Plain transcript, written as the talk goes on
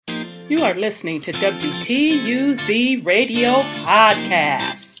You are listening to WTUZ Radio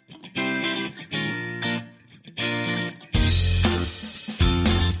Podcast.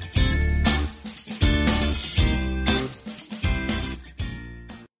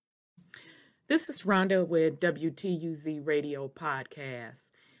 This is Rhonda with WTUZ Radio Podcast.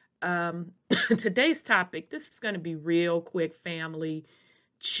 Today's topic, this is going to be real quick, family.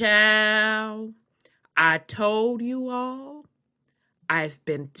 Ciao. I told you all. I've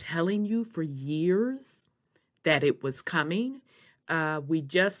been telling you for years that it was coming. We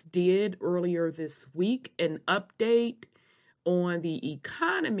just did earlier this week an update on the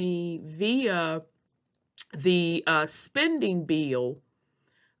economy via the spending bill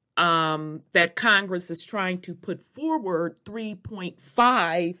that Congress is trying to put forward,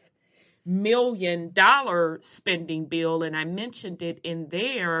 $3.5 million spending bill. And I mentioned it in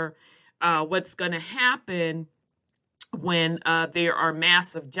there, what's going to happen when there are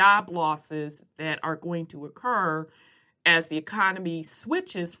massive job losses that are going to occur as the economy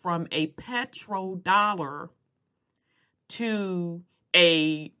switches from a petrodollar to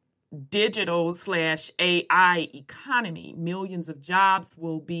a digital/AI economy. Millions of jobs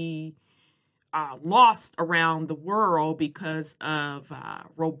will be lost around the world because of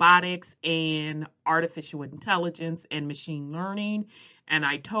robotics and artificial intelligence and machine learning. And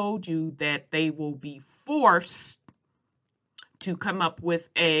I told you that they will be forced to come up with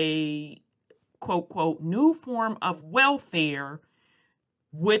a quote, quote, new form of welfare,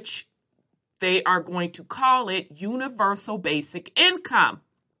 which they are going to call it universal basic income.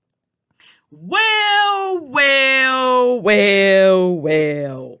 Well.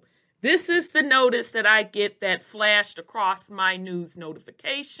 This is the notice that I get that flashed across my news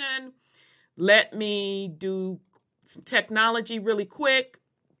notification. Let me do some technology really quick.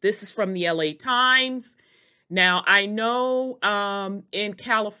 This is from the LA Times. Now, I know in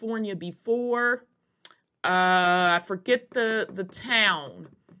California before, I forget the town.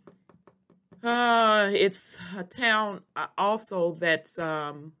 It's a town also that's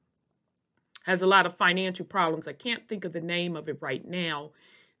has a lot of financial problems. I can't think of the name of it right now.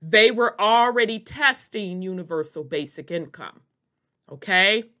 They were already testing universal basic income,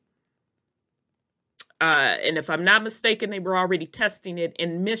 okay? And if I'm not mistaken, they were already testing it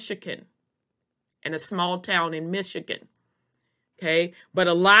in Michigan, in a small town in Michigan, okay? But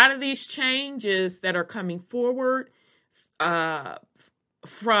a lot of these changes that are coming forward from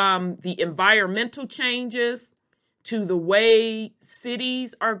the environmental changes to the way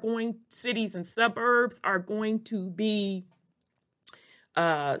cities and suburbs are going to be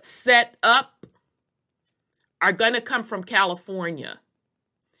set up are going to come from California.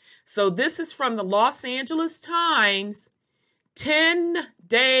 So this is from the Los Angeles Times.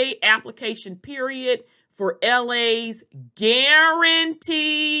 10-day application period for LA's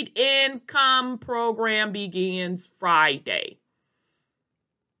Guaranteed Income Program begins Friday.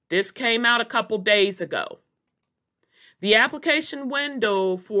 This came out a couple days ago. The application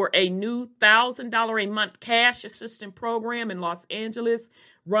window for a new $1,000 a month cash assistance program in Los Angeles,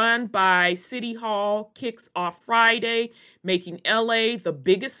 run by City Hall, kicks off Friday, making LA the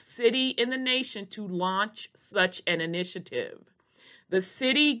biggest city in the nation to launch such an initiative. The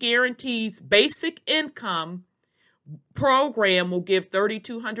city guarantees basic income program will give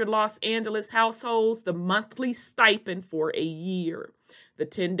 3,200 Los Angeles households the monthly stipend for a year. The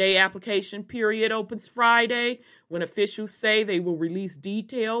 10-day application period opens Friday, when officials say they will release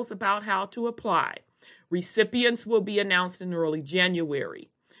details about how to apply. Recipients will be announced in early January.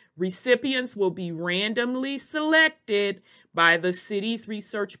 Recipients will be randomly selected by the city's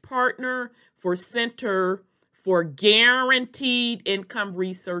research partner for Center for Guaranteed Income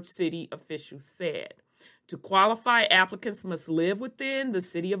Research, city officials said. To qualify, applicants must live within the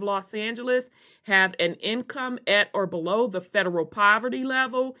city of Los Angeles, have an income at or below the federal poverty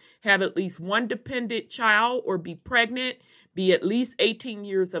level, have at least one dependent child or be pregnant, be at least 18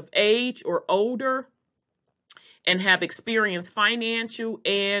 years of age or older, and have experienced financial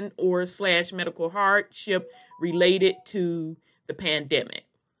and or / medical hardship related to the pandemic.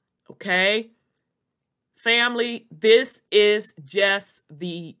 Okay? Family, this is just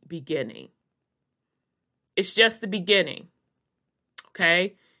the beginning. It's just the beginning,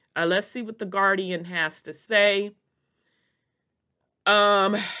 okay? Let's see what the Guardian has to say.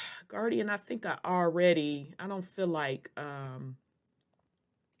 Guardian, I think I don't feel like,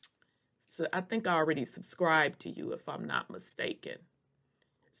 so I think I already subscribed to you if I'm not mistaken.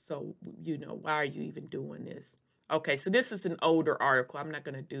 So, why are you even doing this? Okay, so this is an older article. I'm not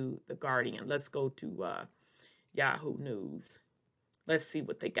going to do the Guardian. Let's go to Yahoo News. Let's see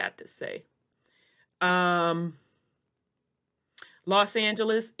what they got to say. Los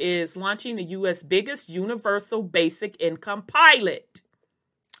Angeles is launching the U.S. biggest universal basic income pilot.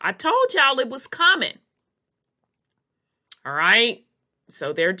 I told y'all it was coming. All right.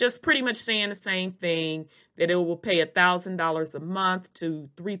 So they're just pretty much saying the same thing, that it will pay $1,000 a month to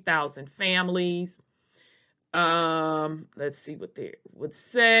 3,000 families. Let's see what they would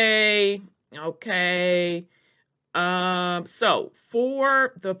say. Okay. So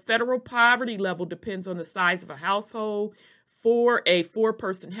for the federal poverty level depends on the size of a household. For a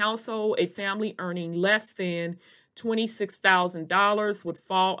 4-person household, a family earning less than $26,000 would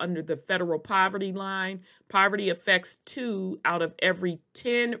fall under the federal poverty line. Poverty affects 2 out of every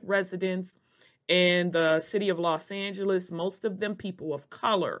 10 residents in the city of Los Angeles, most of them people of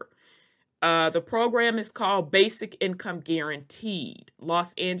color. The program is called Basic Income Guaranteed,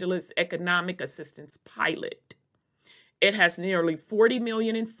 Los Angeles Economic Assistance Pilot. It has nearly $40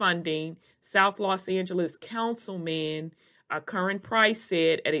 million in funding. South Los Angeles Councilman Curran Price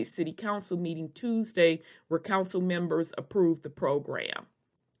said at a city council meeting Tuesday, where council members approved the program.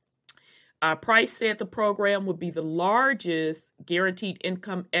 Price said the program would be the largest guaranteed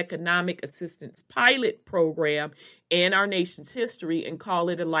income economic assistance pilot program in our nation's history and called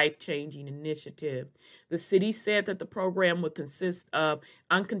it a life-changing initiative. The city said that the program would consist of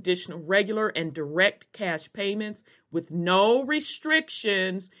unconditional, regular, and direct cash payments with no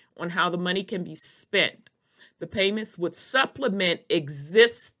restrictions on how the money can be spent. The payments would supplement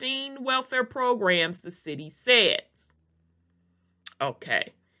existing welfare programs, the city says.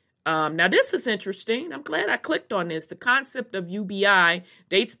 Okay. Now, this is interesting. I'm glad I clicked on this. The concept of UBI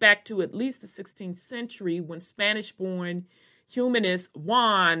dates back to at least the 16th century when Spanish-born humanist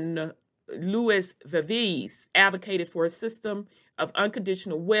Juan Luis Vives advocated for a system of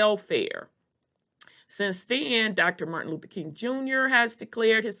unconditional welfare. Since then, Dr. Martin Luther King Jr. has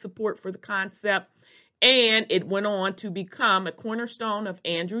declared his support for the concept, and it went on to become a cornerstone of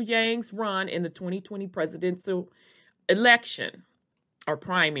Andrew Yang's run in the 2020 presidential election or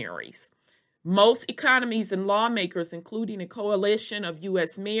primaries. Most economies and lawmakers, including a coalition of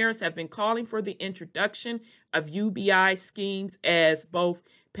U.S. mayors, have been calling for the introduction of UBI schemes as both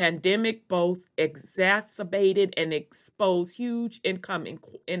exacerbated and exposed huge income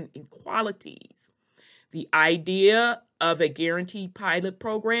inequalities. The idea of a guaranteed pilot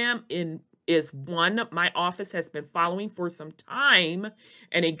program is one my office has been following for some time,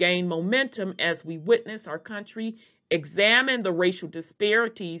 and it gained momentum as we witness our country examine the racial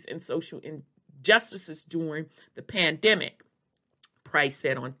disparities and social injustices during the pandemic, Price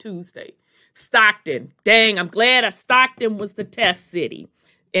said on Tuesday. Stockton, dang, I'm glad Stockton was the test city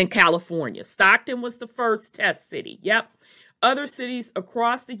in California. Stockton was the first test city. Yep. Other cities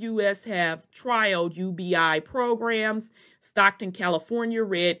across the U.S. have trialed UBI programs. Stockton, California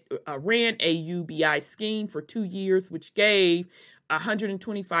ran a UBI scheme for 2 years, which gave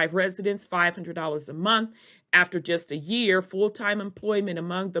 125 residents $500 a month. After just a year, full-time employment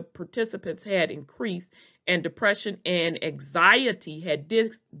among the participants had increased, and depression and anxiety had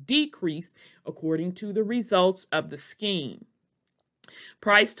decreased, according to the results of the scheme.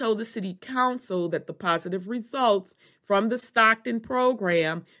 Price told the city council that the positive results from the Stockton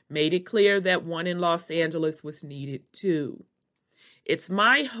program made it clear that one in Los Angeles was needed too. It's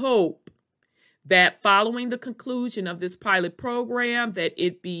my hope that following the conclusion of this pilot program, that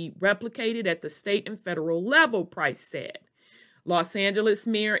it be replicated at the state and federal level, Price said. Los Angeles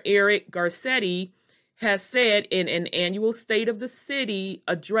Mayor Eric Garcetti has said in an annual State of the City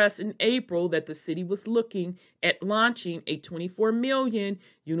address in April that the city was looking at launching a $24 million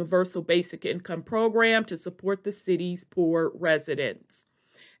universal basic income program to support the city's poor residents.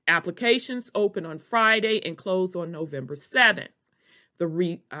 Applications open on Friday and close on November 7th.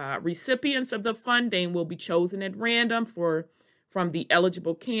 The recipients of the funding will be chosen at random from the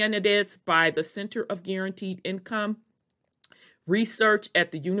eligible candidates by the Center of Guaranteed Income Research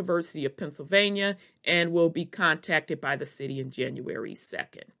at the University of Pennsylvania and will be contacted by the city in January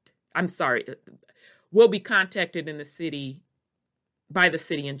 2nd. Will be contacted by the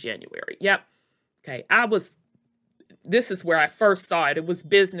city in January. Yep. Okay. This is where I first saw it. It was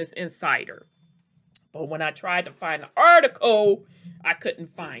Business Insider. But when I tried to find the article, I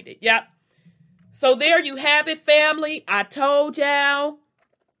couldn't find it. Yep. So there you have it, family. I told y'all.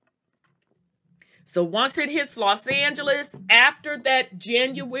 So once it hits Los Angeles, after that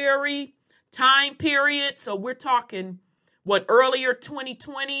January time period, so we're talking, earlier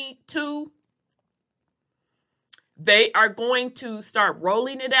 2022, they are going to start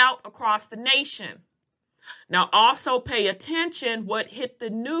rolling it out across the nation. Now, also pay attention what hit the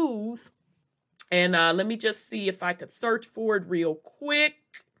news. And let me just see if I could search for it real quick.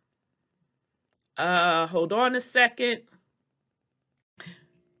 Hold on a second.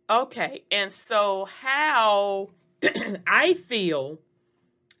 Okay, and so how I feel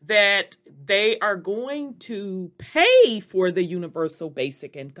that they are going to pay for the universal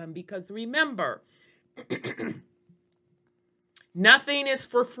basic income, because remember, nothing is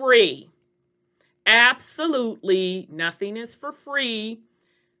for free. Absolutely nothing is for free.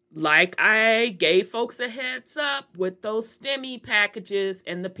 Like I gave folks a heads up with those STEMI packages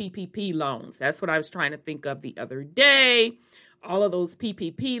and the PPP loans. That's what I was trying to think of the other day. All of those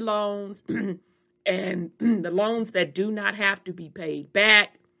PPP loans and the loans that do not have to be paid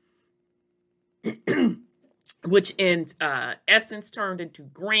back, which in essence turned into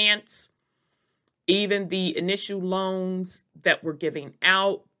grants. Even the initial loans that we're giving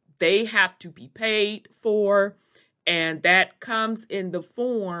out, they have to be paid for. And that comes in the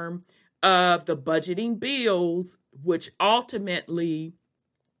form of the budgeting bills, which ultimately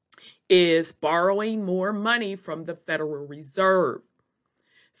is borrowing more money from the Federal Reserve.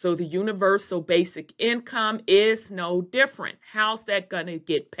 So the universal basic income is no different. How's that going to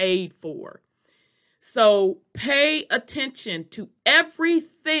get paid for? So pay attention to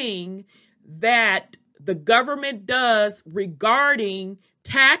everything that the government does regarding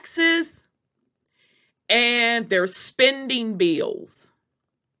taxes and their spending bills.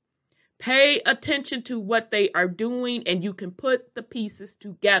 Pay attention to what they are doing, and you can put the pieces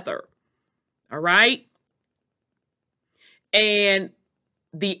together. All right? And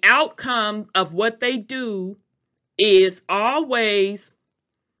the outcome of what they do is always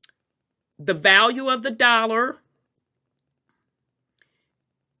the value of the dollar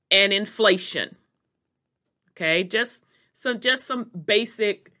and inflation. Okay, just some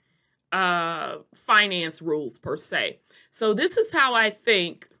basic finance rules per se. So this is how I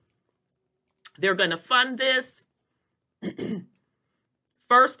think they're going to fund this.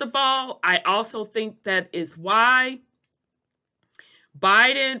 First of all, I also think that is why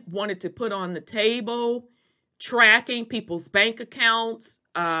Biden wanted to put on the table tracking people's bank accounts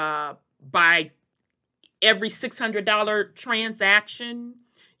by every $600 transaction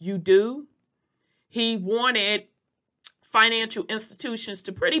you do. He wanted financial institutions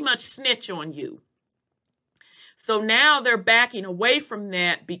to pretty much snitch on you. So now they're backing away from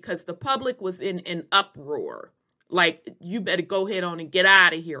that because the public was in an uproar. Like, you better go ahead on and get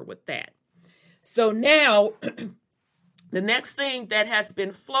out of here with that. So now the next thing that has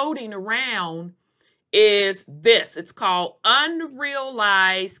been floating around is this. It's called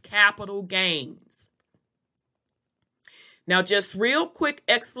unrealized capital gains. Now, just real quick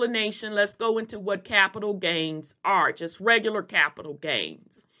explanation. Let's go into what capital gains are. Just regular capital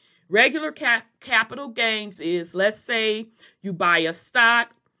gains. Regular capital gains is, let's say you buy a stock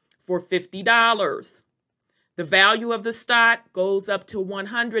for $50. The value of the stock goes up to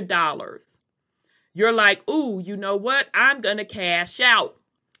 $100. You're like, ooh, you know what? I'm going to cash out.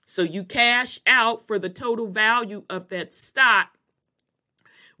 So you cash out for the total value of that stock,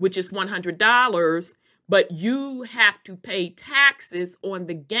 which is $100, but you have to pay taxes on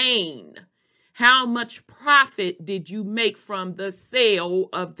the gain. How much profit did you make from the sale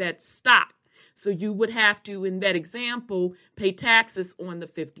of that stock? So you would have to, in that example, pay taxes on the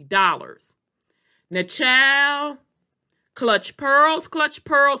 $50. Now, child, clutch pearls, clutch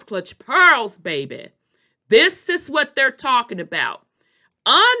pearls, clutch pearls, baby. This is what they're talking about.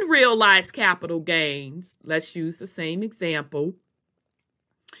 Unrealized capital gains, let's use the same example.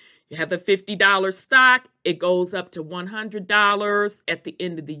 You have the $50 stock, it goes up to $100 at the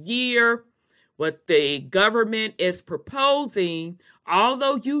end of the year. What the government is proposing,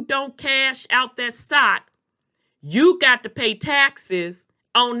 although you don't cash out that stock, you got to pay taxes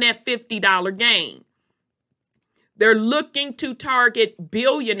on that $50 gain. They're looking to target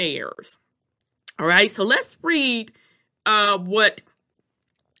billionaires. All right, so let's read what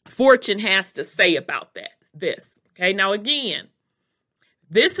Fortune has to say about this. Okay, now again,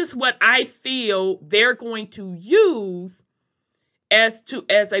 this is what I feel they're going to use as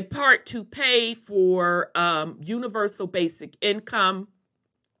a part to pay for universal basic income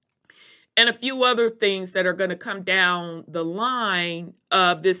and a few other things that are going to come down the line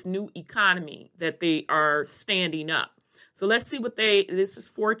of this new economy that they are standing up. So let's see what this is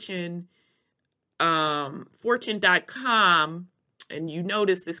Fortune, Fortune.com. And you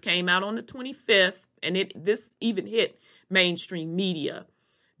notice this came out on the 25th, and this even hit mainstream media.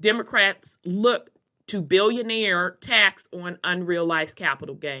 Democrats look to billionaire tax on unrealized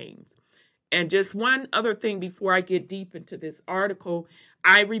capital gains. And just one other thing before I get deep into this article,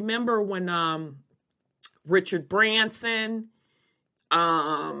 I remember when Richard Branson,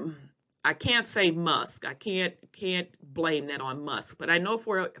 I can't say Musk. I can't blame that on Musk, but I know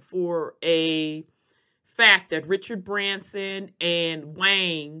for a fact that Richard Branson and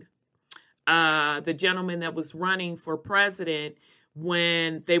Wang, the gentleman that was running for president,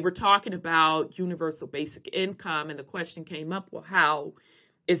 when they were talking about universal basic income, and the question came up, well, how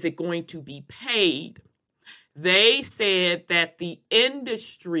is it going to be paid? They said that the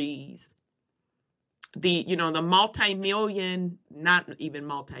industries, the multi-million, not even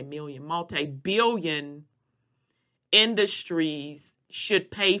multi-million, multi-billion industries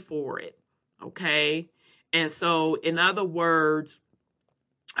should pay for it. Okay. And so, in other words,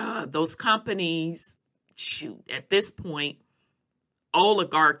 those companies, at this point,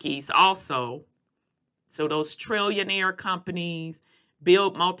 oligarchies also. So those trillionaire companies,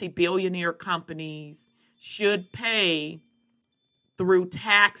 multi-billionaire companies should pay through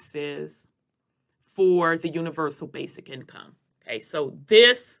taxes for the universal basic income. Okay, so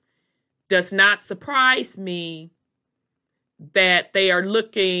this does not surprise me that they are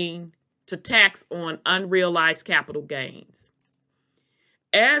looking to tax on unrealized capital gains.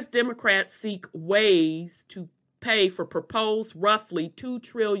 As Democrats seek ways to pay for proposed roughly $2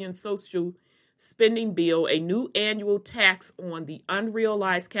 trillion social spending bill, a new annual tax on the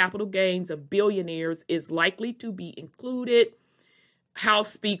unrealized capital gains of billionaires is likely to be included,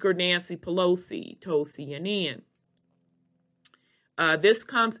 House Speaker Nancy Pelosi told CNN. This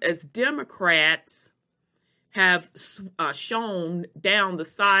comes as Democrats have shown down the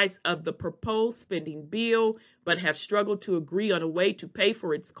size of the proposed spending bill, but have struggled to agree on a way to pay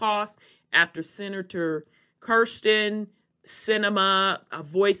for its costs after Senator Kyrsten Sinema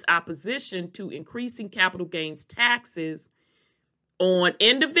voiced opposition to increasing capital gains taxes on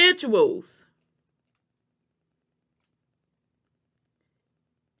individuals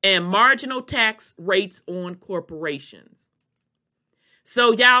and marginal tax rates on corporations.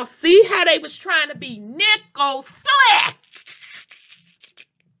 So y'all see how they was trying to be nickel slick.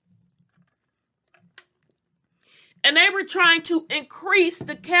 And they were trying to increase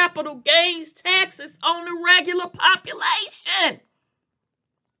the capital gains taxes on the regular population.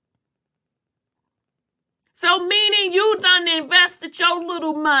 So meaning you done invested your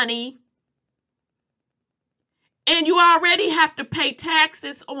little money and you already have to pay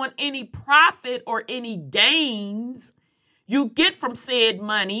taxes on any profit or any gains you get from said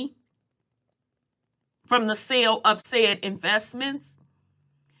money, from the sale of said investments.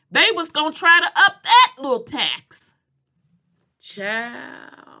 They was going to try to up that little tax.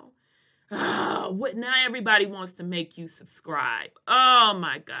 Child. Oh, now everybody wants to make you subscribe. Oh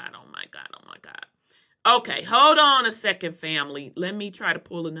my God, oh my God, oh my God. Okay, hold on a second, family. Let me try to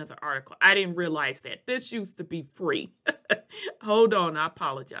pull another article. I didn't realize that. This used to be free. Hold on, I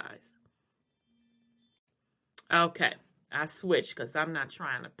apologize. Okay, I switched because I'm not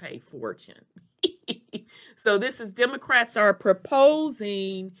trying to pay fortune. So this is Democrats are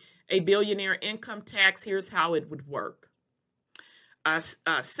proposing a billionaire income tax. Here's how it would work.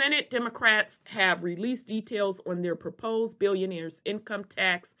 Senate Democrats have released details on their proposed billionaire's income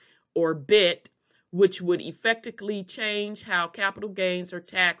tax, or BIT, which would effectively change how capital gains are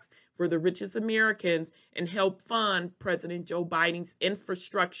taxed for the richest Americans and help fund President Joe Biden's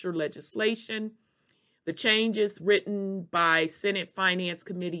infrastructure legislation. The changes, written by Senate Finance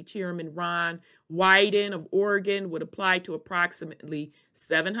Committee Chairman Ron Wyden of Oregon, would apply to approximately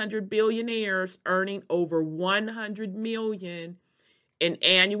 700 billionaires earning over $100 million in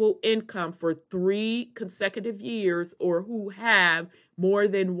annual income for 3 consecutive years, or who have more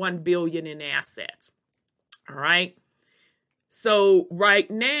than $1 billion in assets. All right. So right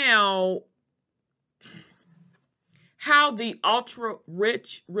now, how the ultra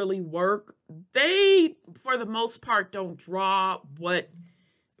rich really work, they, for the most part, don't draw what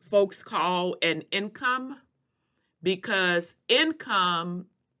folks call an income, because income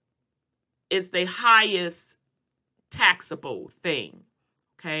is the highest taxable thing.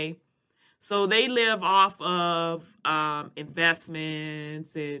 Okay, so they live off of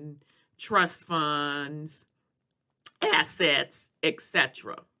investments and trust funds, assets,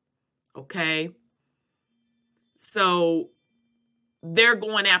 etc. Okay, so they're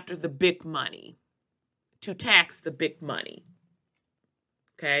going after the big money, to tax the big money.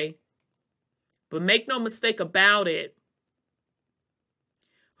 Okay, but make no mistake about it,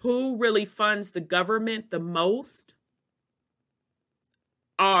 who really funds the government the most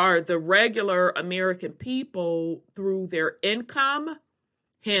are the regular American people through their income,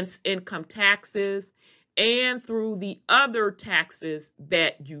 hence income taxes, and through the other taxes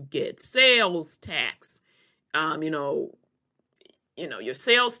that you get. Sales tax, your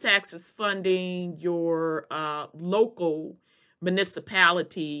sales tax is funding your local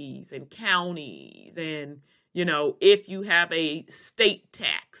municipalities and counties, and if you have a state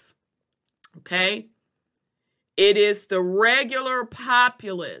tax. Okay. It is the regular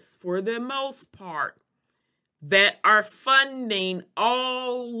populace, for the most part, that are funding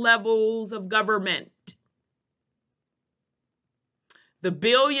all levels of government. The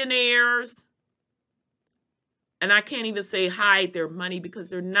billionaires, and I can't even say hide their money because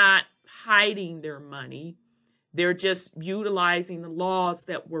they're not hiding their money. They're just utilizing the laws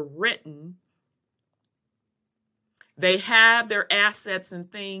that were written. They have their assets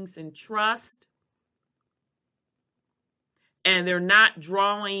and things in trust, and they're not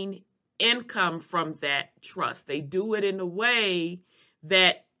drawing income from that trust. They do it in a way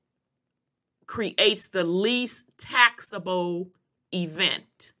that creates the least taxable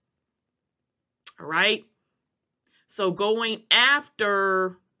event. All right? So going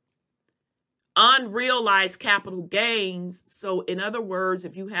after unrealized capital gains, so in other words,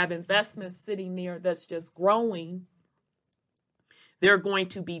 if you have investments sitting there that's just growing, they're going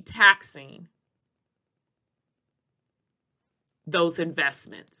to be taxing those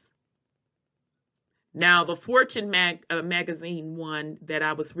investments. Now, the Fortune magazine one that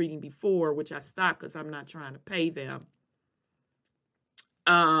I was reading before, which I stopped because I'm not trying to pay them,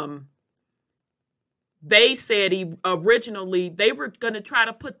 they said originally they were going to try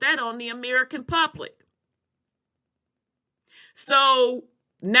to put that on the American public. So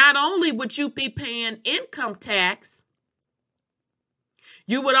not only would you be paying income tax,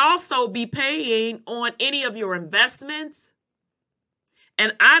 you would also be paying on any of your investments.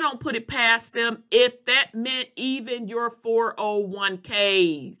 And I don't put it past them if that meant even your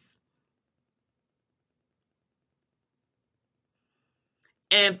 401ks.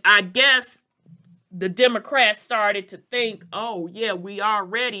 And I guess the Democrats started to think, oh, yeah, we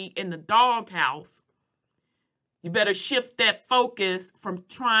already in the doghouse. You better shift that focus from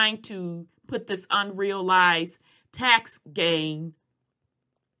trying to put this unrealized tax gain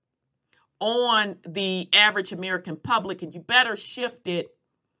on the average American public, and you better shift it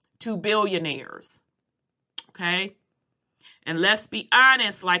to billionaires. Okay? And let's be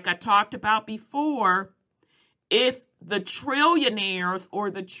honest, like I talked about before, if the trillionaires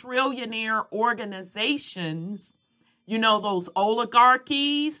or the trillionaire organizations, you know, those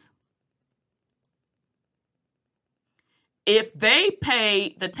oligarchies, if they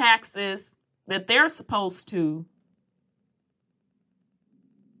pay the taxes that they're supposed to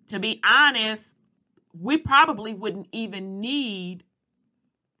be honest, we probably wouldn't even need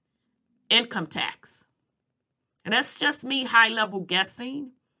income tax. And that's just me high-level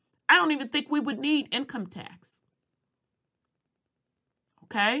guessing. I don't even think we would need income tax.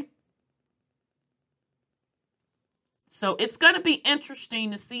 Okay? So it's going to be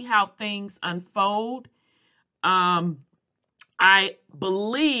interesting to see how things unfold. I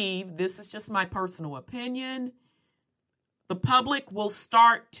believe, this is just my personal opinion, the public will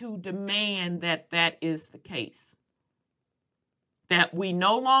start to demand that that is the case. That we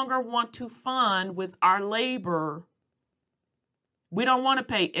no longer want to fund with our labor. We don't want to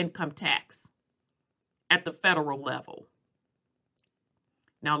pay income tax at the federal level.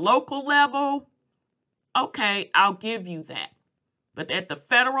 Now, local level, okay, I'll give you that. But at the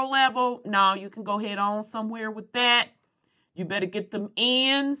federal level, no, you can go head on somewhere with that. You better get them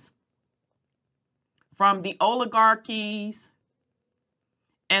ends from the oligarchies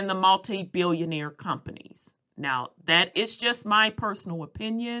and the multi-billionaire companies. Now, that is just my personal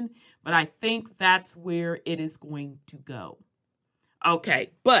opinion, but I think that's where it is going to go.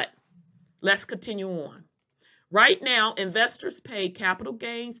 Okay, but let's continue on. Right now, investors pay capital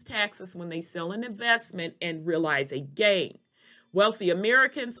gains taxes when they sell an investment and realize a gain. Wealthy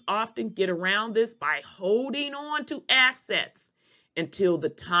Americans often get around this by holding on to assets until the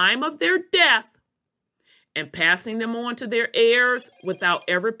time of their death and passing them on to their heirs without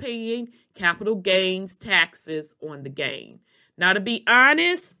ever paying capital gains taxes on the gain. Now, to be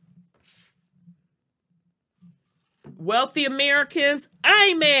honest, wealthy Americans, I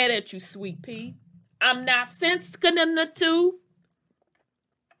ain't mad at you, Sweet Pea. I'm not too.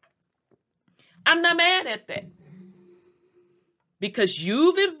 I'm not mad at that. Because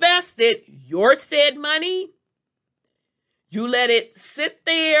you've invested your said money, you let it sit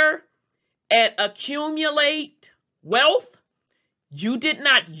there and accumulate wealth. You did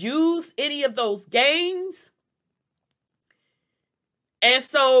not use any of those gains. And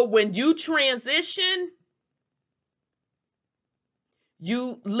so when you transition,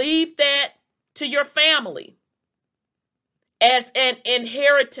 you leave that to your family as an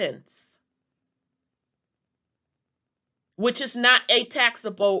inheritance, which is not a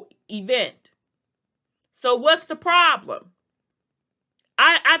taxable event. So what's the problem?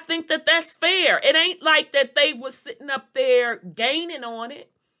 I think that that's fair. It ain't like that they was sitting up there gaining on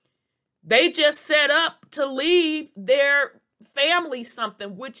it. They just set up to leave their family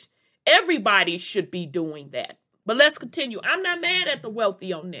something, which everybody should be doing that. But let's continue. I'm not mad at the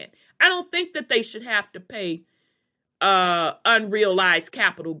wealthy on that. I don't think that they should have to pay unrealized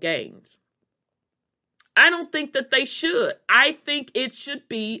capital gains. I don't think that they should. I think it should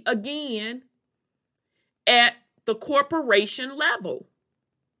be, again, at the corporation level.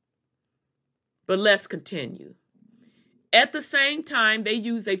 But let's continue. At the same time, they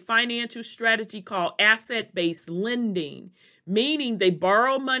use a financial strategy called asset-based lending, meaning they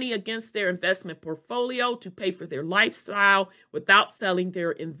borrow money against their investment portfolio to pay for their lifestyle without selling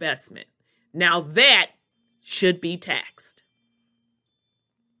their investment. Now that should be taxed.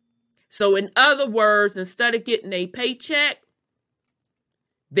 So in other words, instead of getting a paycheck,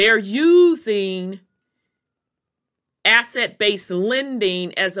 they're using asset-based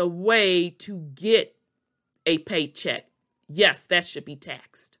lending as a way to get a paycheck. Yes, that should be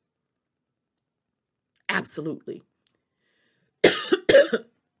taxed. Absolutely.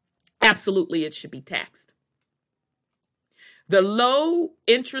 Absolutely, it should be taxed. The low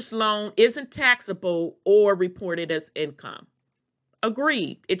interest loan isn't taxable or reported as income.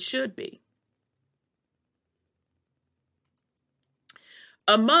 Agreed, it should be.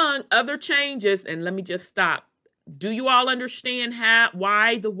 Among other changes, and let me just stop. Do you all understand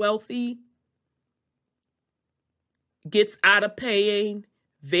why the wealthy gets out of paying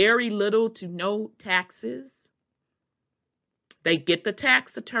very little to no taxes? They get the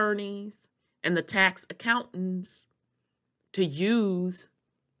tax attorneys and the tax accountants to use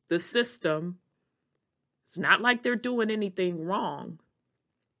the system. It's not like they're doing anything wrong.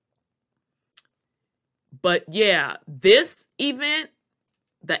 But yeah, this event,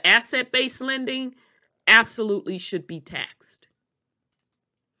 the asset-based lending, absolutely should be taxed.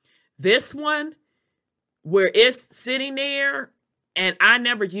 This one, where it's sitting there and I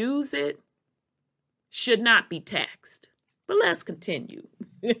never use it, should not be taxed. But let's continue.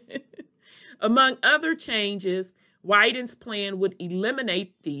 Among other changes, Wyden's plan would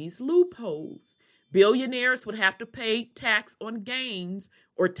eliminate these loopholes. Billionaires would have to pay tax on gains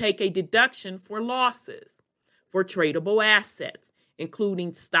or take a deduction for losses for tradable assets,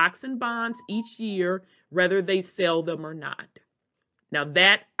 including stocks and bonds each year, whether they sell them or not. Now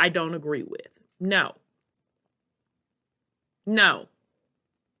that I don't agree with. No. No.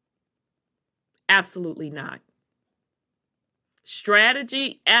 Absolutely not.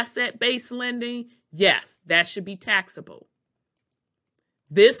 Strategy, asset-based lending, yes, that should be taxable.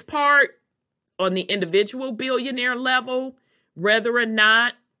 This part, on the individual billionaire level, whether or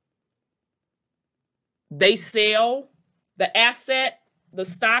not they sell the asset, the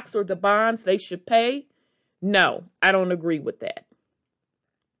stocks or the bonds they should pay, no, I don't agree with that.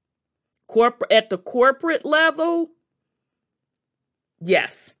 At the corporate level,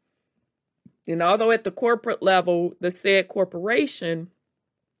 yes. And although at the corporate level, the said corporation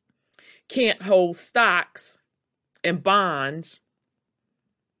can't hold stocks and bonds,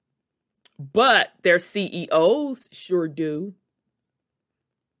 but their CEOs sure do.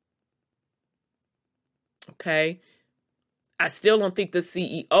 Okay. I still don't think the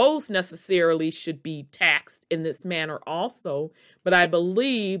CEOs necessarily should be taxed in this manner also, but I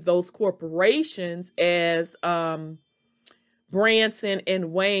believe those corporations, as Branson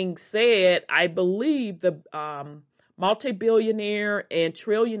and Wang said, I believe the multi-billionaire and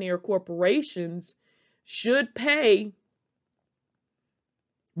trillionaire corporations should pay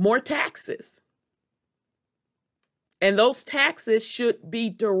more taxes. And those taxes should be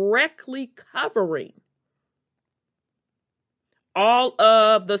directly covering all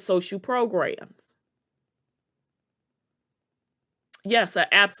of the social programs. Yes, I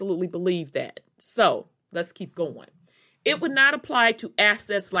absolutely believe that. So let's keep going. It would not apply to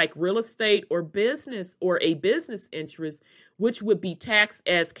assets like real estate or a business interest, which would be taxed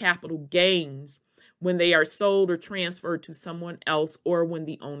as capital gains when they are sold or transferred to someone else or when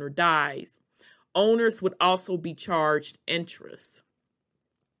the owner dies. Owners would also be charged interest.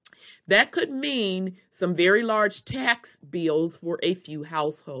 That could mean some very large tax bills for a few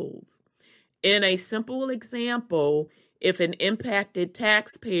households. In a simple example, if an impacted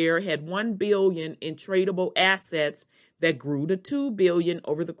taxpayer had $1 billion in tradable assets that grew to $2 billion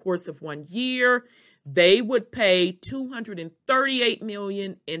over the course of 1 year, they would pay $238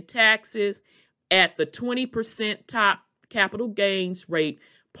 million in taxes at the 20% top capital gains rate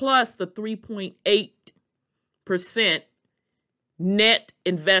plus the 3.8% net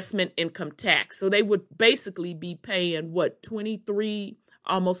investment income tax. So they would basically be paying 23,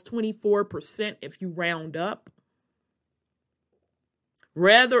 almost 24% if you round up.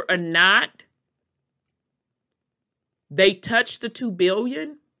 Whether or not they touch the $2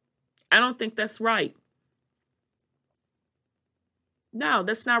 billion, I don't think that's right. No,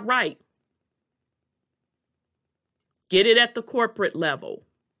 that's not right. Get it at the corporate level.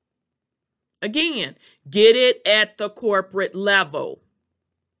 Again, get it at the corporate level.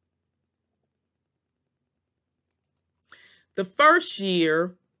 The first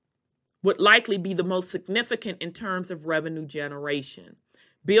year would likely be the most significant in terms of revenue generation.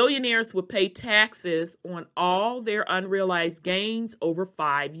 Billionaires would pay taxes on all their unrealized gains over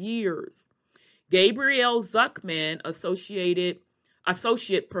 5 years. Gabriel Zuckman,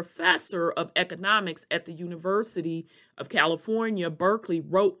 associate professor of economics at the University of California, Berkeley,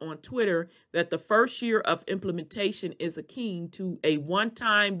 wrote on Twitter that the first year of implementation is akin to a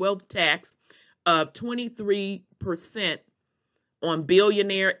one-time wealth tax of 23% on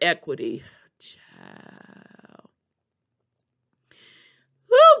billionaire equity. Child.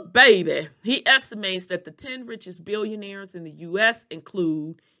 Woo, baby. He estimates that the 10 richest billionaires in the U.S.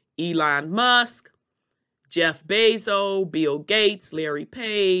 include Elon Musk, Jeff Bezos, Bill Gates, Larry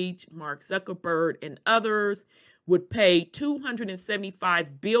Page, Mark Zuckerberg, and others would pay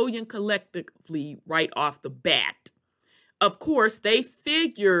 $275 billion collectively right off the bat. Of course, they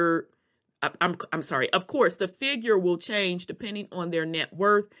figure Of course, the figure will change depending on their net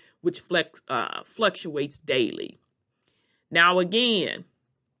worth, which fluctuates daily. Now, again,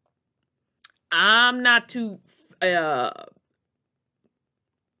 I'm not too.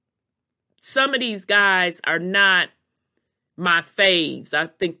 Some of these guys are not my faves. I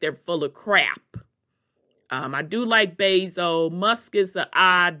think they're full of crap. I do like Bezos. Musk is an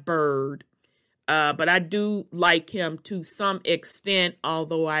odd bird, but I do like him to some extent,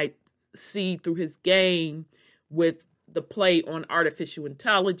 although I see through his game with the play on artificial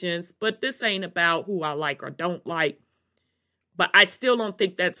intelligence. But this ain't about who I like or don't like. But I still don't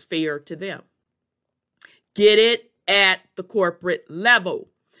think that's fair to them. Get it at the corporate level.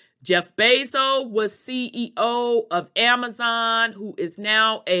 Jeff Bezos was CEO of Amazon, who is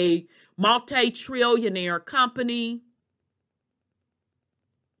now a multi-trillionaire company.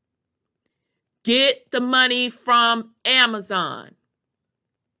 Get the money from Amazon.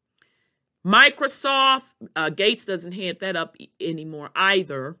 Microsoft, Gates doesn't head that up anymore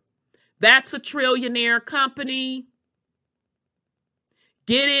either. That's a trillionaire company.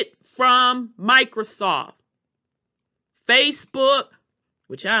 Get it from Microsoft. Facebook,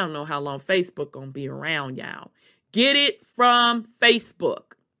 which I don't know how long Facebook gonna be around, y'all. Get it from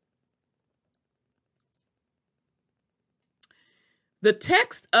Facebook. The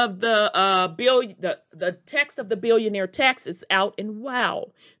text of the text of the billionaire tax is out, and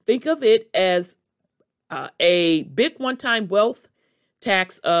wow, think of it as a big one-time wealth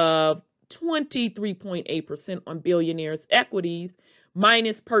tax of 23.8% on billionaires' equities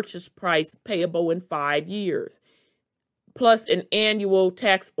minus purchase price payable in 5 years, plus an annual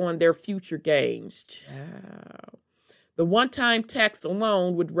tax on their future gains. Ciao. The one-time tax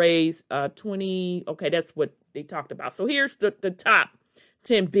alone would raise 20. Okay, that's what they talked about. So here's the top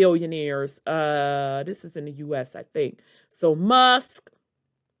 10 billionaires. This is in the U.S., I think. So Musk,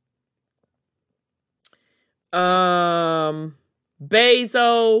 Bezos.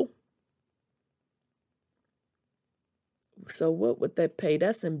 So what would that pay?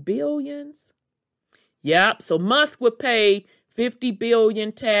 That's in billions. Yep. So Musk would pay 50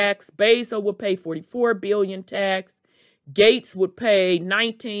 billion tax. Bezos would pay 44 billion tax. Gates would pay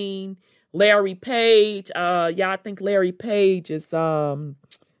 19. Larry Page, I think Larry Page is the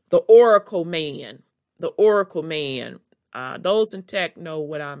Oracle man. The Oracle man. Those in tech know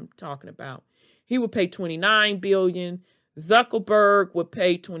what I'm talking about. He would pay 29 billion. Zuckerberg would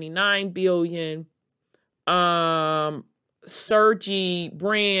pay 29 billion. Sergey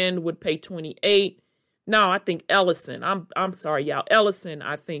Brin would pay 28. No, I think Ellison. I'm sorry, y'all. Ellison,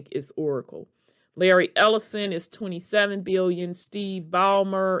 I think, is Oracle. Larry Ellison is 27 billion. Steve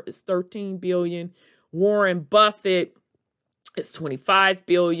Ballmer is 13 billion. Warren Buffett is 25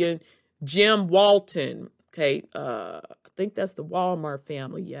 billion. Jim Walton, okay, I think that's the Walmart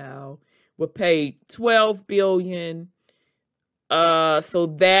family, y'all, would pay 12 billion.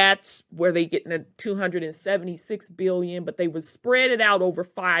 So that's where they get the 276 billion, but they would spread it out over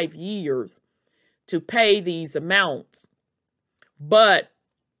 5 years to pay these amounts. But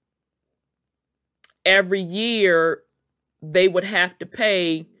every year they would have to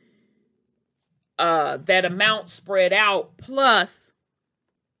pay that amount spread out plus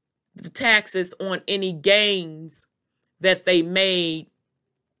the taxes on any gains that they made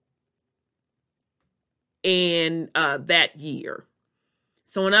in that year.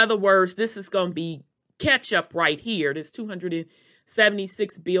 So in other words, this is going to be catch up right here. This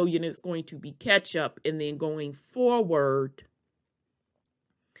 276 billion is going to be catch up, and then going forward,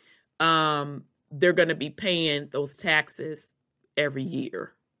 they're going to be paying those taxes every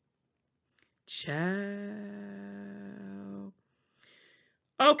year. Child.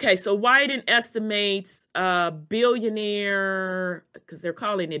 Okay, so Wyden estimates billionaire, because they're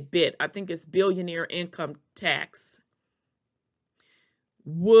calling it BIT, I think it's billionaire income tax,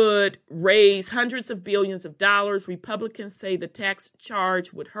 would raise hundreds of billions of dollars. Republicans say the tax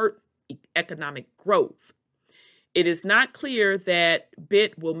charge would hurt economic growth. It is not clear that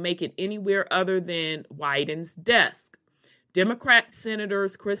BIT will make it anywhere other than Wyden's desk. Democrat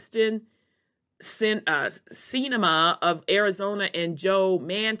Senators Kristen Sinema of Arizona and Joe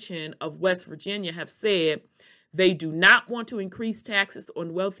Manchin of West Virginia have said they do not want to increase taxes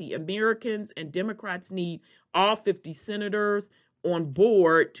on wealthy Americans, and Democrats need all 50 senators on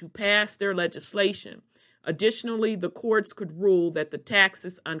board to pass their legislation. Additionally, the courts could rule that the tax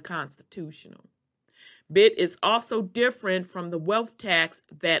is unconstitutional. BIT is also different from the wealth tax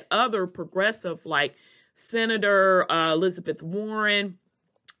that other progressive like Senator Elizabeth Warren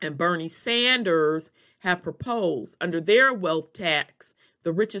and Bernie Sanders have proposed. Under their wealth tax,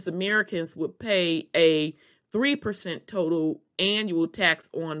 the richest Americans would pay a 3% total annual tax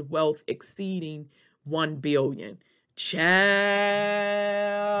on wealth exceeding $1 billion. Child,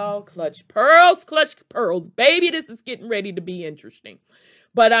 clutch pearls, baby, this is getting ready to be interesting.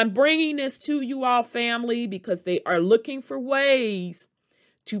 But I'm bringing this to you all, family, because they are looking for ways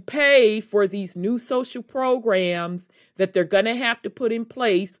to pay for these new social programs that they're going to have to put in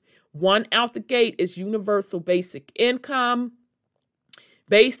place. One out the gate is universal basic income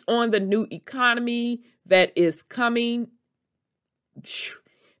based on the new economy that is coming.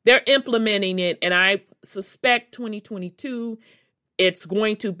 They're implementing it, and I suspect 2022, it's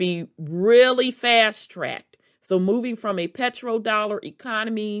going to be really fast-tracked. So moving from a petrodollar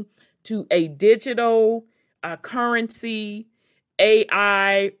economy to a digital currency,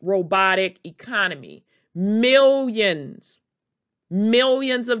 AI, robotic economy. Millions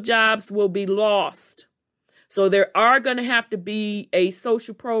of jobs will be lost. So there are going to have to be a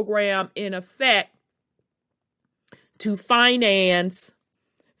social program in effect to finance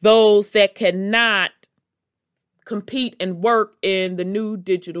those that cannot compete and work in the new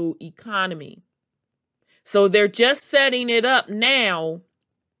digital economy. So they're just setting it up now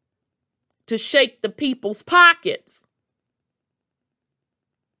to shake the people's pockets.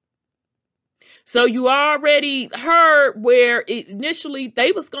 So you already heard where initially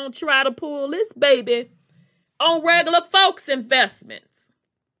they was going to try to pull this baby on regular folks' investments.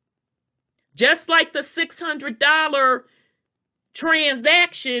 Just like the $600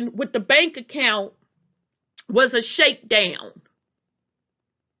 transaction with the bank account was a shakedown.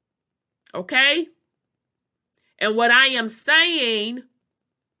 Okay? And what I am saying,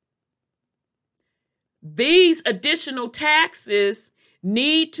 these additional taxes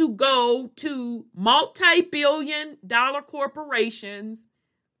need to go to multi-billion-dollar corporations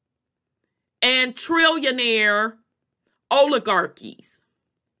and trillionaire oligarchies.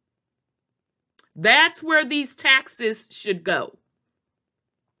 That's where these taxes should go.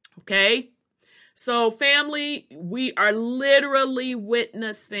 Okay? So, family, we are literally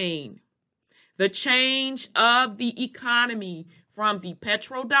witnessing the change of the economy from the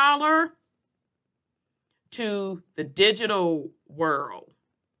petrodollar to the digital world.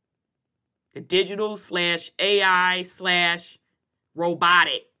 The digital / AI /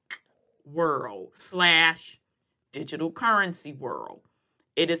 robotic world / digital currency world.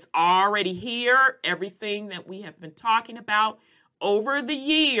 It is already here. Everything that we have been talking about over the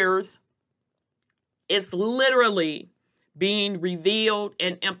years is literally being revealed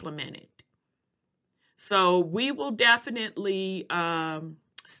and implemented. So we will definitely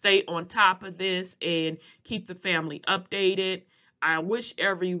stay on top of this and keep the family updated. I wish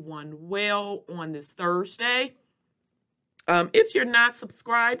everyone well on this Thursday. If you're not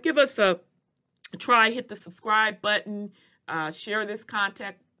subscribed, give us a try, hit the subscribe button, share this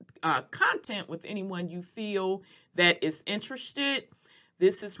content with anyone you feel that is interested.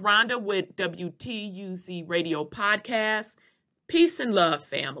 This is Rhonda with WTUZ Radio Podcast. Peace and love,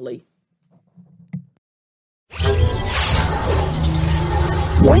 family.